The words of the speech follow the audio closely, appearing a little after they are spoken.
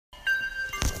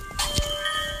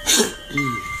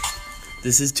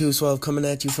This is Too Suave coming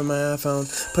at you from my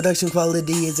iPhone. Production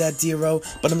quality is at 0,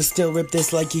 but I'ma still rip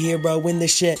this like a hero. Win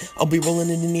this shit, I'll be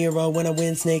rolling in the Nero when I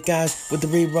win Snake Eyes with the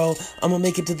re-roll. I'ma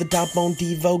make it to the top on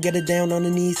Devo, get it down on the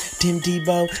knees. Tim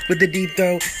Tebow with the deep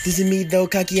throw. This is me though,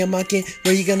 cocky I'm mocking.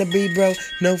 Where you gonna be, bro?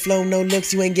 No flow, no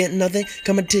looks, you ain't getting nothing.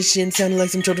 Competition sounding like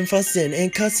some children fussing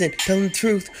and cussing. Telling the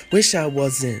truth, wish I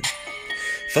wasn't.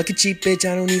 Fuck a cheap bitch,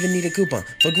 I don't even need a coupon.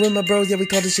 Fuck with my bros, yeah, we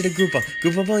call this shit a group on.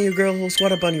 Group up on your girl, whole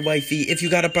squad up on your wifey. If you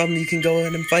got a problem, you can go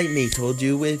ahead and fight me. Told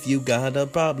you if you got a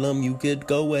problem, you could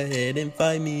go ahead and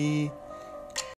fight me.